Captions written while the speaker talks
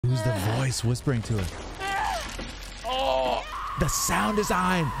Who's the voice whispering to her? Oh, the sound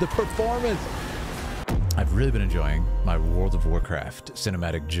design, the performance. I've really been enjoying my World of Warcraft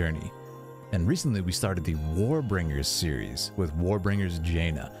cinematic journey. And recently we started the Warbringers series with Warbringers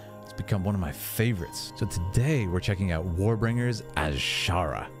Azshara. It's become one of my favorites. So today we're checking out Warbringers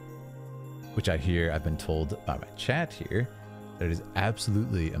Azshara, which I've been told by my chat here, that it is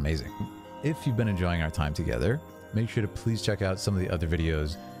absolutely amazing. If you've been enjoying our time together, make sure to please check out some of the other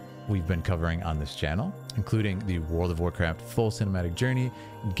videos we've been covering on this channel, including the World of Warcraft full cinematic journey,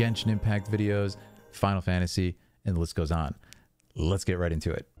 Genshin Impact videos, Final Fantasy, and the list goes on. Let's get right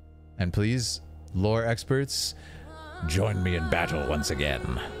into it. And please, lore experts, join me in battle once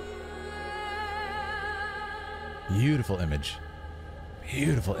again. Beautiful image.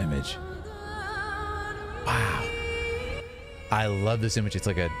 Beautiful image. Wow. I love this image. It's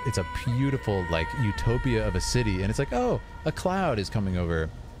a beautiful, like, utopia of a city. And it's like, oh, a cloud is coming over.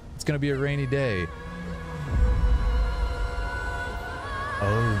 It's going to be a rainy day.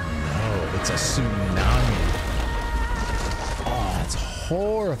 Oh no, it's a tsunami. Oh, that's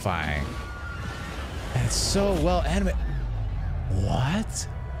horrifying. And it's so well animated. What?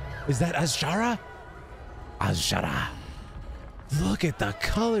 Is that Azshara? Azshara. Look at the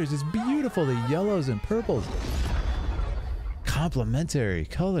colors. It's beautiful. The yellows and purples. Complementary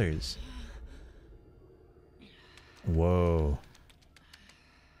colors. Whoa.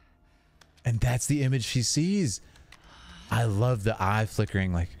 And that's the image she sees. I love the eye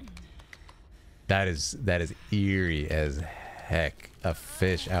flickering. Like, that is eerie as heck. A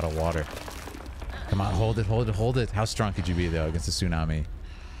fish out of water. Come on, hold it, hold it, hold it. How strong could you be though against a tsunami? And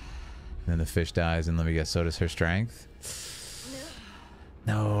then the fish dies, and let me guess, so does her strength.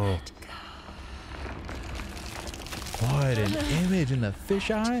 No. What an image in the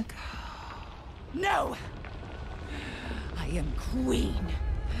fish eye. No. I am queen.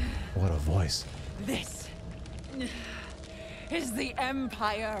 What a voice. This is the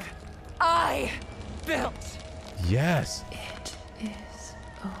empire I built. Yes. It is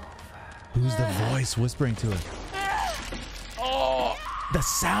over. Who's the voice whispering to her? Oh, the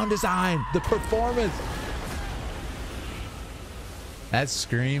sound design, the performance. That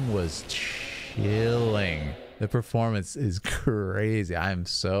scream was chilling. The performance is crazy. I'm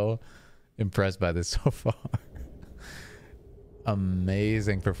so impressed by this so far.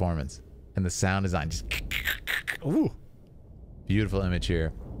 Amazing performance. And the sound design just... Ooh. Beautiful image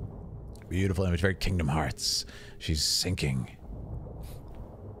here. Beautiful image. Very Kingdom Hearts. She's sinking.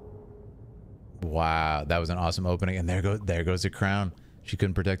 Wow. That was an awesome opening. And there goes the crown. She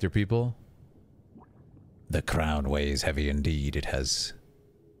couldn't protect her people. The crown weighs heavy indeed. It has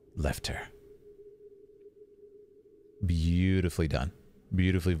left her. Beautifully done.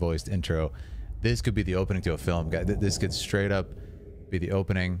 Beautifully voiced intro. This could be the opening to a film. This could straight up be the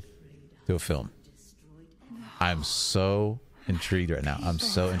opening to a film. I'm so intrigued right now. I'm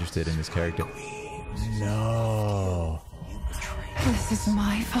so interested in this character. No. This is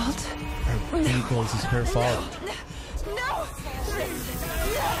my fault. Her people, this is her fault. No.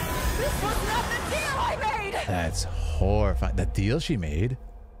 This was not the deal I made. That's horrifying. The deal she made?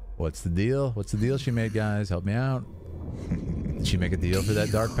 What's the deal? What's the deal she made, guys? Help me out. Did she make a deal for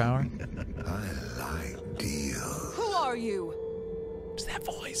that dark power? I like deals. Who are you? What's that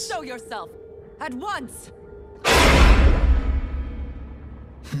voice? Show yourself at once.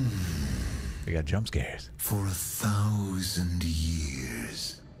 We got jump scares. For 1,000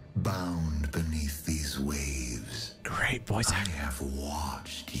 years, bound beneath these waves, Great voice I acting. have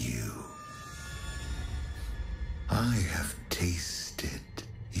watched you. I have tasted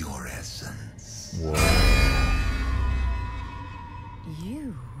your essence. Whoa.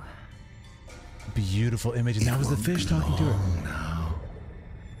 You. Beautiful image. And that was the fish talking to her. Now,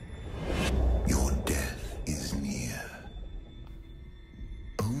 your death is near.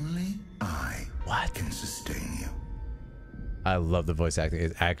 Only I can sustain you. I love the voice acting.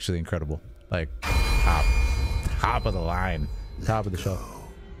 It's actually incredible. Like, top of the line. Top of the shelf.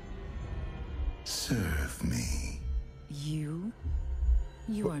 Serve me. You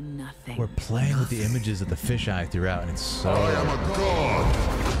are nothing. We're playing with the images of the fisheye throughout, and it's so... I am a god.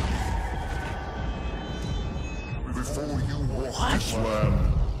 Before you walked this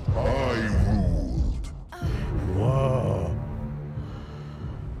land, I ruled. Whoa.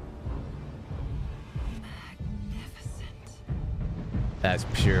 Magnificent. That's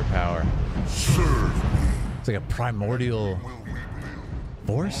pure power. Serve me. It's like a primordial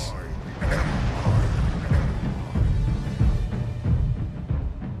force?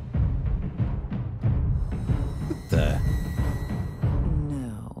 What the...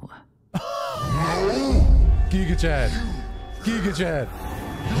 No. Giga Chad. Giga Chad.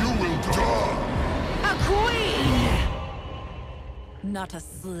 You not a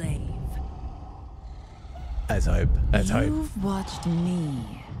slave. That's hype. That's hype. You've watched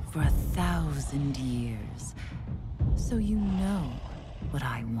me for 1,000 years, so you know what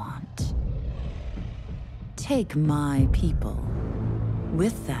I want. Take my people.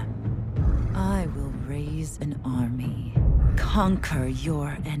 With them, I will raise an army, conquer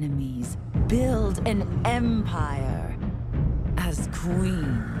your enemies, build an empire as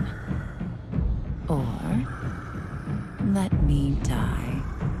queen. Or let me die,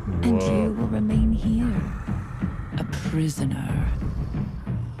 and you will remain here, a prisoner.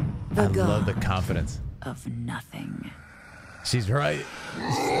 I love the confidence of nothing. She's right.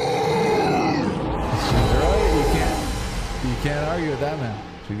 She's right. You can't argue with that, man.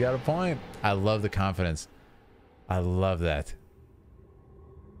 She got a point. I love the confidence. I love that.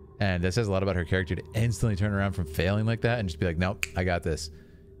 And that says a lot about her character to instantly turn around from failing like that and just be like, nope, I got this.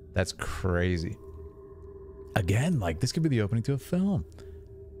 That's crazy. Again, like this could be the opening to a film.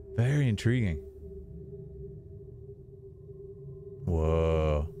 Very intriguing.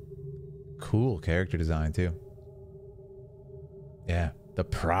 Whoa. Cool character design too. Yeah. The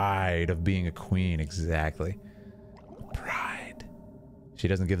pride of being a queen. Exactly. Pride. She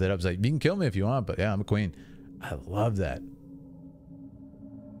doesn't give that up. It's like, you can kill me if you want, but yeah, I'm a queen. I love that.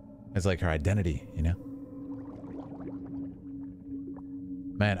 It's like her identity, you know?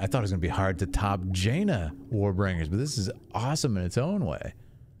 Man, I thought it was going to be hard to top Jaina Warbringers, but this is awesome in its own way.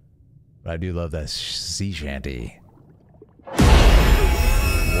 But I do love that sea shanty. Whoa.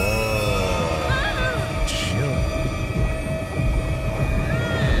 Chill.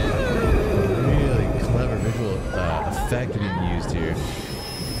 Really clever visual effect being used here,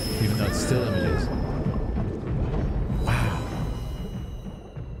 even though it's still images. Wow.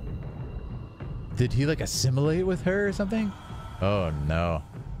 Did he like assimilate with her or something? Oh no.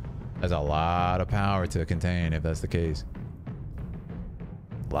 That's a lot of power to contain if that's the case.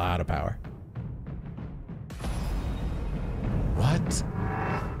 A lot of power. What?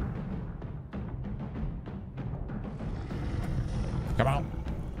 Come on.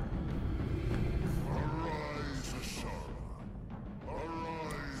 Arise, Azshara.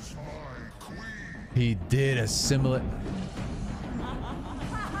 Arise, my queen. He did assimilate.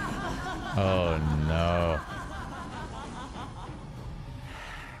 Oh no.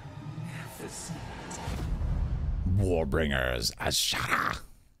 Warbringers Azshara.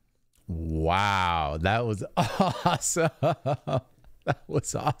 Wow, that was awesome. That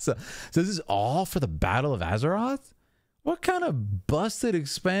was awesome. So this is all for the Battle of Azeroth? What kind of busted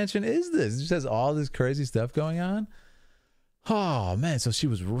expansion is this? It just has all this crazy stuff going on. Oh man, so she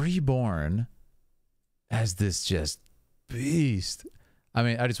was reborn as this just beast. I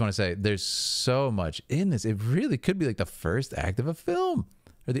mean, I just want to say there's so much in this. It really could be like the first act of a film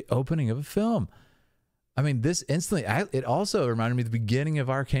or the opening of a film. I mean, this instantly, it also reminded me of the beginning of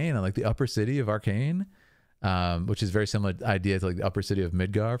Arcane, like the upper city of Arcane, which is very similar idea to like the upper city of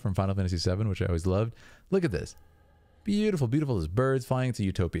Midgar from Final Fantasy VII, which I always loved. Look at this. Beautiful, beautiful. There's birds flying. It's a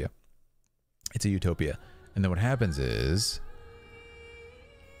utopia. It's a utopia. And then what happens is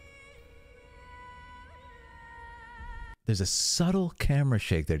there's a subtle camera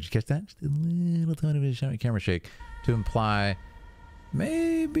shake there. Did you catch that? Just a little tiny bit of camera shake to imply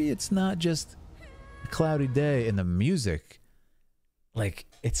maybe it's not just a cloudy day. In the music, like,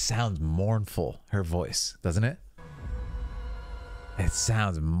 it sounds mournful, her voice, doesn't it? It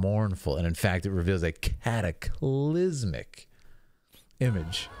sounds mournful, and in fact it reveals a cataclysmic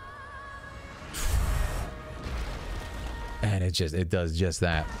image, and it does just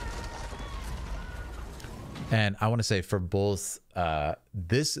that. And I want to say, for both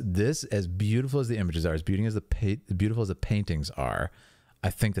this as beautiful as the images are, as beautiful as the paintings are, I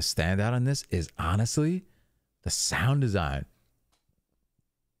think the standout on this is honestly the sound design.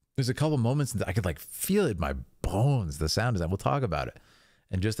 There's a couple moments that I could like feel it in my bones, the sound design. We'll talk about it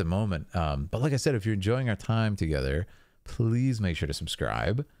in just a moment. But like I said, if you're enjoying our time together, please make sure to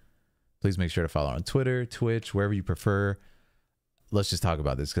subscribe. Please make sure to follow on Twitter, Twitch, wherever you prefer. Let's just talk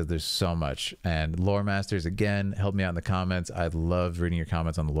about this because there's so much. And Lore Masters, again, help me out in the comments. I love reading your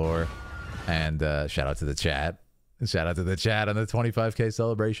comments on the lore. And shout out to the chat. Shout out to the chat on the 25K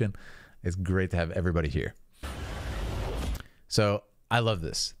celebration. It's great to have everybody here. So I love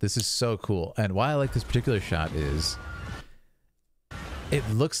this. This is so cool. And why I like this particular shot is it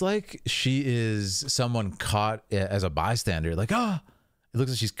looks like she is someone caught as a bystander. Like, ah, it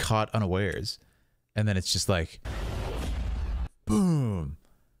looks like she's caught unawares. And then it's just like, boom,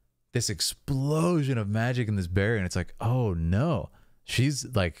 this explosion of magic in this barrier. And it's like, oh no, she's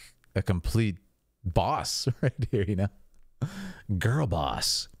like a complete boss right here, you know? Girl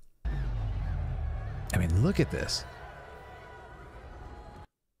boss. I mean, look at this.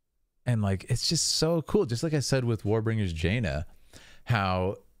 And like, it's just so cool. Just like I said with Warbringers Jaina,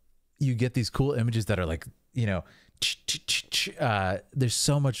 how you get these cool images that are like, you know, there's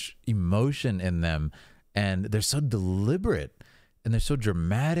so much emotion in them, and they're so deliberate, and they're so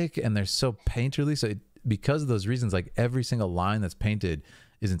dramatic, and they're so painterly. So because of those reasons, like every single line that's painted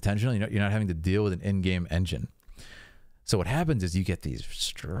is intentional. You're not having to deal with an in-game engine. So what happens is you get these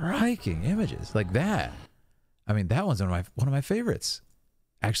striking images like that. I mean, that one's one of my favorites,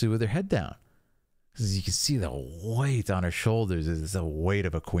 actually, with her head down, because you can see the weight on her shoulders. Is the weight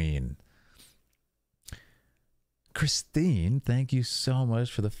of a queen. Christine, thank you so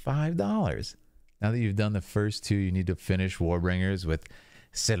much for the $5. Now that you've done the first two, you need to finish Warbringers with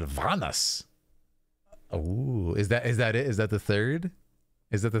Sylvanas. Oh, is that it? Is that the third?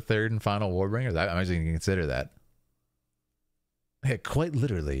 Is that the third and final Warbringers? I'm actually going to consider that. Yeah, quite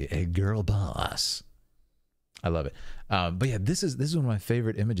literally, a girl boss. I love it. But yeah, this is one of my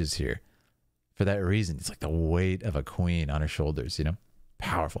favorite images here. For that reason, it's like the weight of a queen on her shoulders. You know,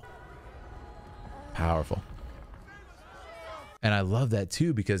 powerful, powerful. And I love that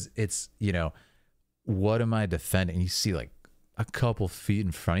too, because it's, you know, what am I defending? You see like a couple feet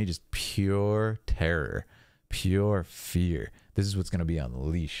in front of you, just pure terror, pure fear. This is what's going to be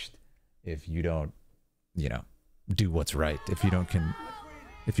unleashed if you don't, you know, do what's right. If you don't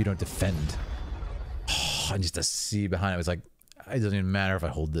defend. Oh, and just to see behind it was like, it doesn't even matter if I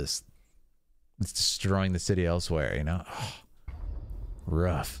hold this. It's destroying the city elsewhere, you know? Oh,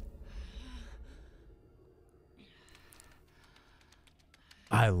 rough.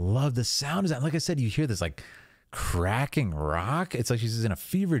 I love the sound of that. Like I said, you hear this like cracking rock. It's like she's in a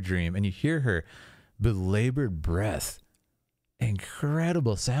fever dream, and you hear her belabored breath.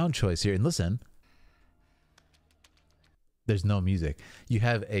 Incredible sound choice here. And listen, there's no music. You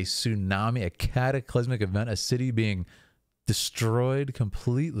have a tsunami, a cataclysmic event, a city being destroyed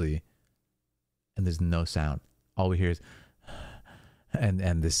completely, and there's no sound. All we hear is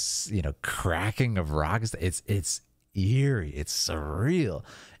and this, you know, cracking of rocks. It's eerie, it's surreal,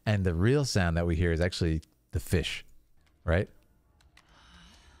 and the real sound that we hear is actually the fish, right?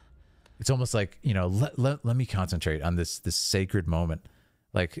 It's almost like, you know, let me concentrate on this sacred moment.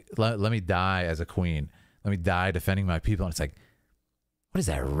 Like, let me die as a queen. Let me die defending my people. And it's like, what is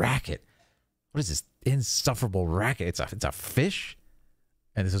that racket? What is this insufferable racket? It's a fish.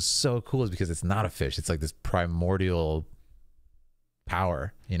 And this is so cool, is because it's not a fish. It's like this primordial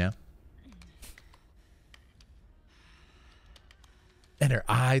power, you know? And her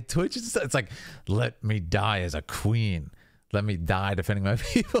eye twitches. It's like, let me die as a queen. Let me die defending my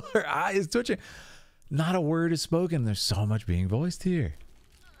people. Her eye is twitching. Not a word is spoken. There's so much being voiced here.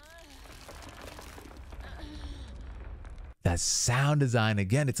 That sound design,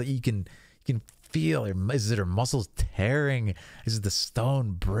 again, it's like you can feel, is it her muscles tearing? Is it the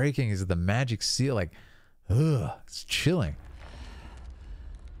stone breaking? Is it the magic seal? Like, ugh, it's chilling.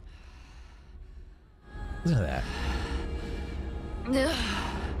 Listen to that.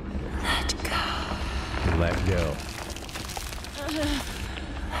 Let go. Let go.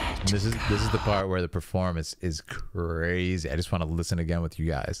 This is the part where the performance is crazy. I just want to listen again with you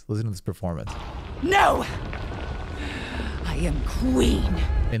guys. Listen to this performance. No! I am queen.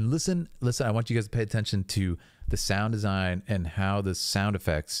 And listen, I want you guys to pay attention to the sound design and how the sound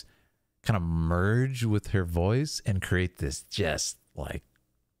effects kind of merge with her voice and create this just like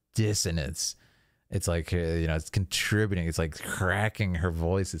dissonance. It's like, you know, it's contributing. It's like cracking her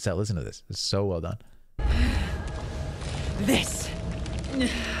voice. It's listen to this. It's so well done. This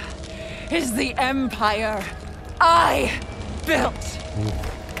is the empire I built. Ooh.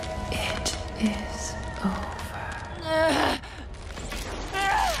 It is over.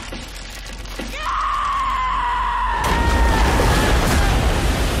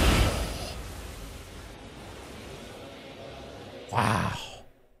 Wow.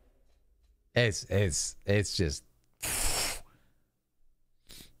 It's just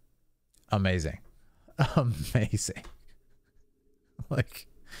amazing. Amazing. Like,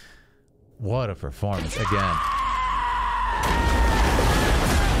 what a performance again.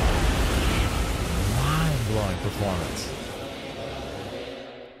 Mind-blowing performance.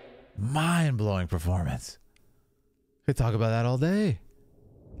 Mind-blowing performance. Could talk about that all day.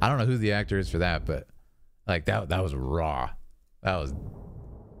 I don't know who the actor is for that, but like that was raw. That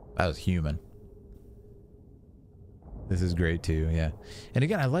was human. This is great too, yeah. And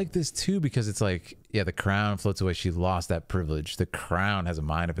again, I like this too because it's like, yeah, the crown floats away. She lost that privilege. The crown has a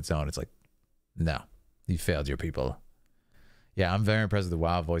mind of its own. It's like, no, you failed your people. Yeah, I'm very impressed with the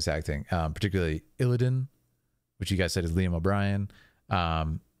WoW voice acting, particularly Illidan, which you guys said is Liam O'Brien.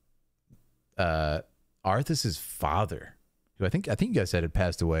 Arthas's father, who I think you guys said had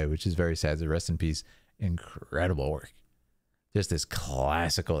passed away, which is very sad. So rest in peace. Incredible work. Just this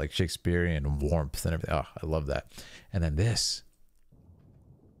classical, like Shakespearean warmth and everything. Oh, I love that. And then this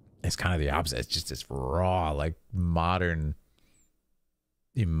is kind of the opposite. It's just this raw, like modern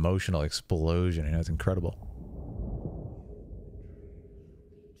emotional explosion. You know, it's incredible.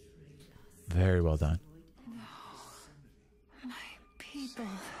 Very well done. My people.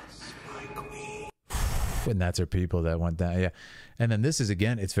 And that's her people that went down. Yeah. And then this is,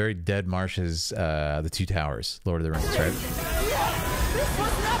 again, it's very Dead Marsh's The Two Towers, Lord of the Rings, right? This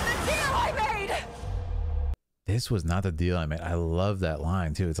was not the deal I made! This was not the deal I made. I love that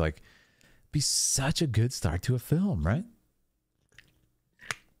line, too. It's like, be such a good start to a film, right?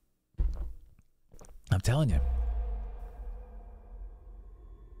 I'm telling you.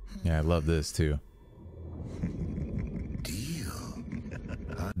 Yeah, I love this, too.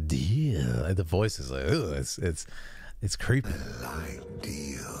 Deal. The voice is like, ooh, it's creepy.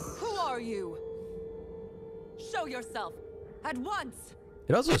 Who are you? Show yourself at once.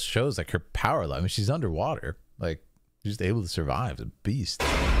 It also shows like her power level. I mean, she's underwater. Like, she's just able to survive. It's a beast.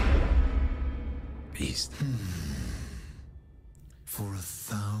 Beast. For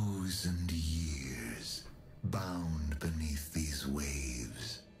 1,000 years, bound beneath these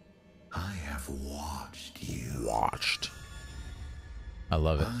waves, I have watched you. I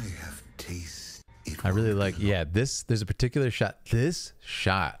love it. I have tasted it. I really like, yeah, there's a particular shot. This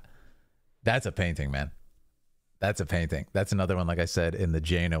shot, that's a painting, man. That's a painting. That's another one, like I said, in the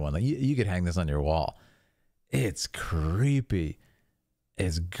Jaina one. Like, you could hang this on your wall. It's creepy.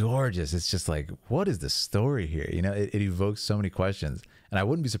 It's gorgeous. It's just like, what is the story here? You know, it evokes so many questions. And I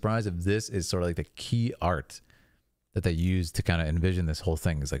wouldn't be surprised if this is sort of like the key art that they use to kind of envision this whole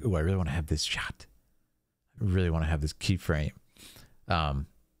thing. It's like, oh, I really want to have this shot. I really want to have this keyframe.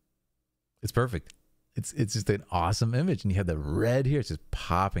 It's perfect. It's just an awesome image. And you have the red here. It's just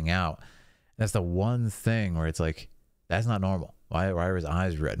popping out. And that's the one thing where it's like, that's not normal. Why are his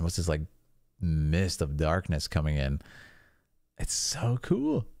eyes red? And what's this like mist of darkness coming in? It's so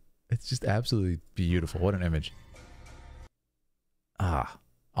cool. It's just absolutely beautiful. What an image. Ah,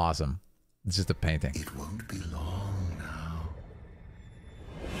 awesome. It's just a painting. It won't be long now.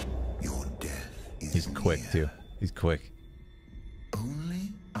 Your death is He's quick near. too. He's quick.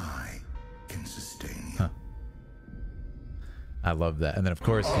 Only I can sustain you. Huh. I love that. And then of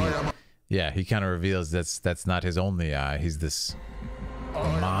course he kind of reveals that's not his only eye. He's this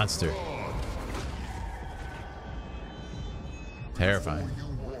monster. Terrifying.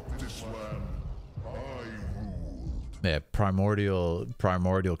 You walk this land, I ruled. Yeah,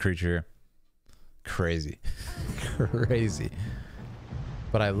 primordial creature. Crazy. Crazy.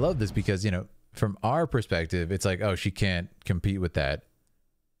 But I love this because, you know, from our perspective, it's like, oh, she can't compete with that.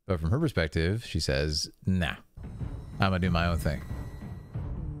 But from her perspective, she says, nah, I'm gonna do my own thing.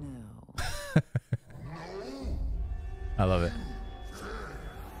 No. I love it.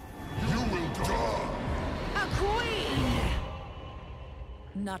 You will die. A queen!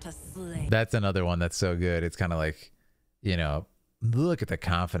 Not a slave. That's another one that's so good. It's kind of like, you know, look at the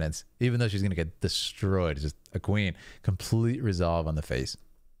confidence. Even though she's gonna get destroyed, just a queen. Complete resolve on the face.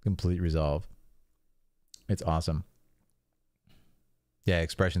 Complete resolve. It's awesome. Yeah,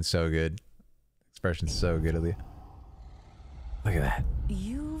 expression's so good. Expression's so good, Aaliyah. Look at that.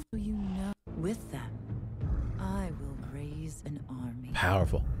 You know, with them, I will raise an army.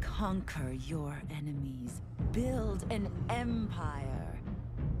 Powerful. Conquer your enemies. Build an empire.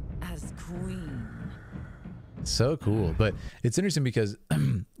 As queen. So cool. But it's interesting because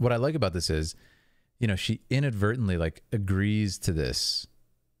what I like about this is, you know, she inadvertently like agrees to this.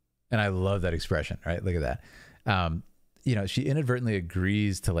 And I love that expression, right? Look at that. You know, she inadvertently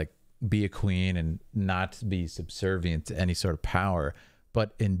agrees to like be a queen and not be subservient to any sort of power.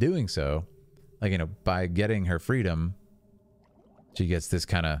 But in doing so, like, you know, by getting her freedom, she gets this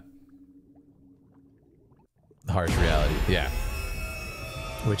kind of harsh reality. Yeah.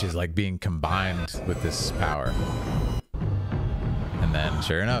 Which is like being combined with this power. And then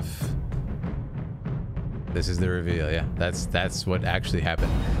sure enough, this is the reveal. Yeah, that's what actually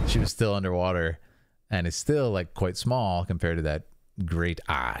happened. She was still underwater and is still like quite small compared to that great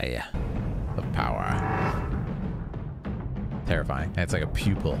eye of power. Terrifying. And it's like a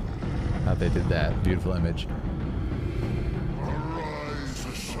pupil. How they did that. Beautiful image. Arise,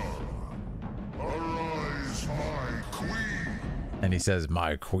 Azshara. Arise, my queen. And he says,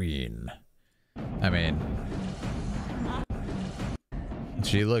 my queen. I mean,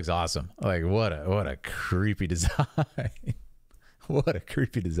 she looks awesome. Like, what a creepy design. What a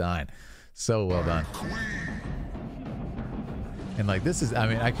creepy design. So well done. And like, this is, I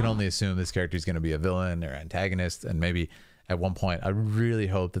mean, I can only assume this character is going to be a villain or antagonist. And maybe at one point. I really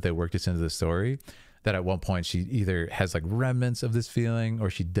hope that they work this into the story, that at one point she either has like remnants of this feeling, or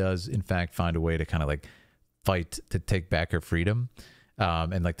she does in fact find a way to kind of like fight to take back her freedom,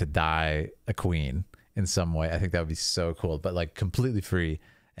 and like to die a queen in some way. I think that would be so cool, but like completely free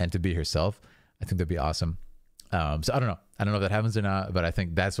and to be herself. I think that'd be awesome. So I don't know if that happens or not, but I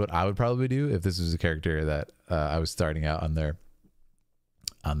think that's what I would probably do if this was a character that I was starting out on their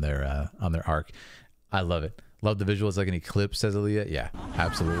arc. I love it. Love the visuals, like an eclipse, says Aaliyah. Yeah,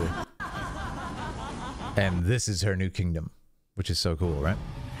 absolutely. And this is her new kingdom, which is so cool, right?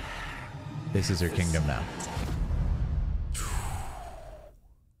 This is her kingdom now.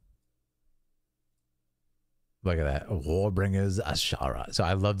 Look at that. Warbringers Azshara. So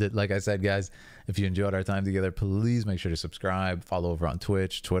I loved it. Like I said, guys, if you enjoyed our time together, please make sure to subscribe, follow over on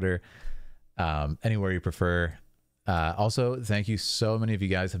Twitch, Twitter, anywhere you prefer. Also, thank you. So many of you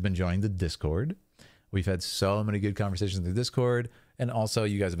guys have been joining the Discord. We've had so many good conversations in the Discord. And also,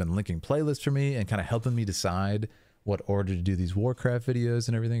 you guys have been linking playlists for me and kind of helping me decide what order to do these Warcraft videos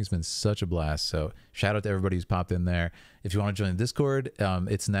and everything. It's been such a blast. So shout out to everybody who's popped in there. If you want to join the Discord,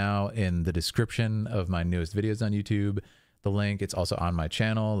 it's now in the description of my newest videos on YouTube. The link, it's also on my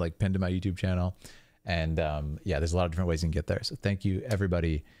channel, like pinned to my YouTube channel. And yeah, there's a lot of different ways you can get there. So thank you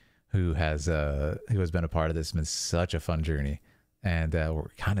everybody who has been a part of this. It's been such a fun journey, and we're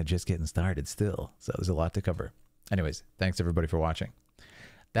kind of just getting started still. So there's a lot to cover. Anyways, thanks everybody for watching.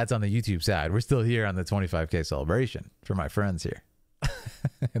 That's on the YouTube side. We're still here on the 25K celebration for my friends here.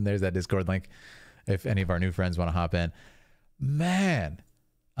 And there's that Discord link if any of our new friends want to hop in. Man,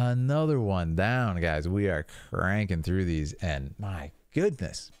 another one down, guys. We are cranking through these, and my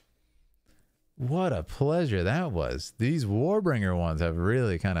goodness, what a pleasure that was. These Warbringer ones have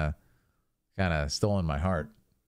really kind of stolen my heart.